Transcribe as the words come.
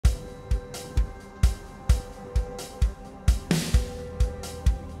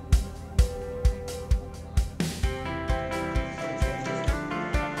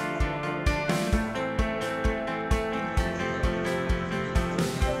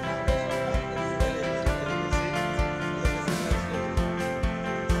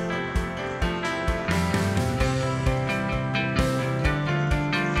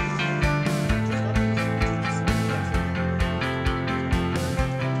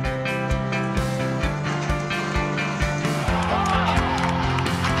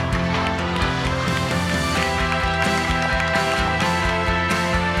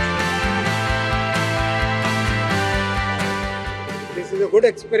good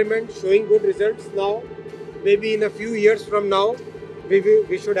experiment showing good results now. Maybe in a few years from now,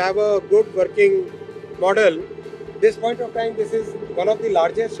 we should have a good working model. This point of time, this is one of the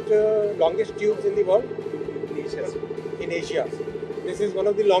largest, longest tubes in the world. In Asia. This is one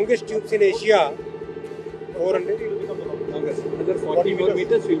of the longest tubes in Asia. 400 will become the longest. Another 40 more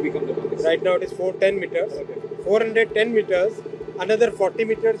meters will become the longest. Right now it is 410 meters. Okay. 410 meters. Another 40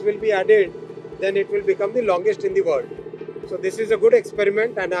 meters will be added. Then it will become the longest in the world. So this is a good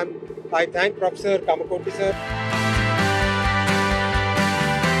experiment, and I thank Professor Kamakoti sir.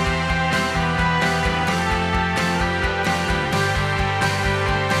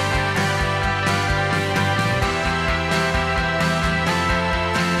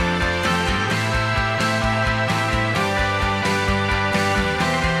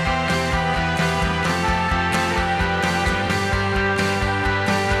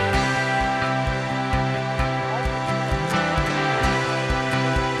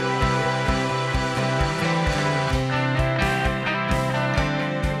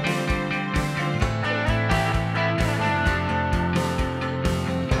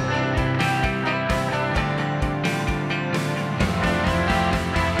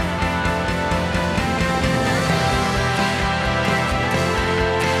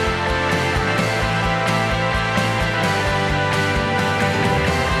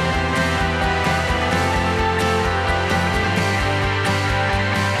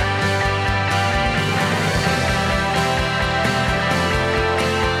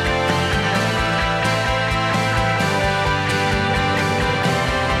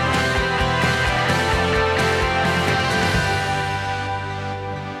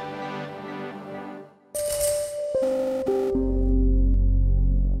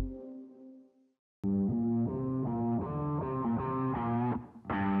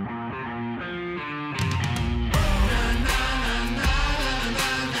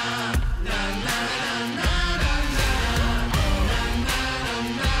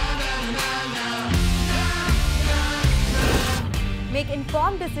 Make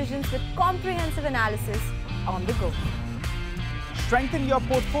informed decisions with comprehensive analysis on the go. Strengthen your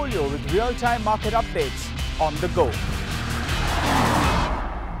portfolio with real-time market updates on the go.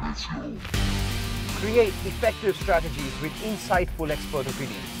 Create effective strategies with insightful expert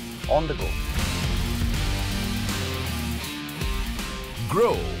opinions on the go.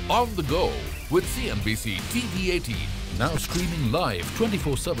 Grow on the go with CNBC-TV18, now streaming live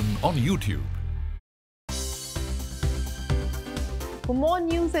 24/7 on YouTube. For more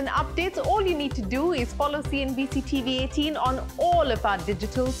news and updates, all you need to do is follow CNBC TV 18 on all of our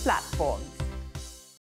digital platforms.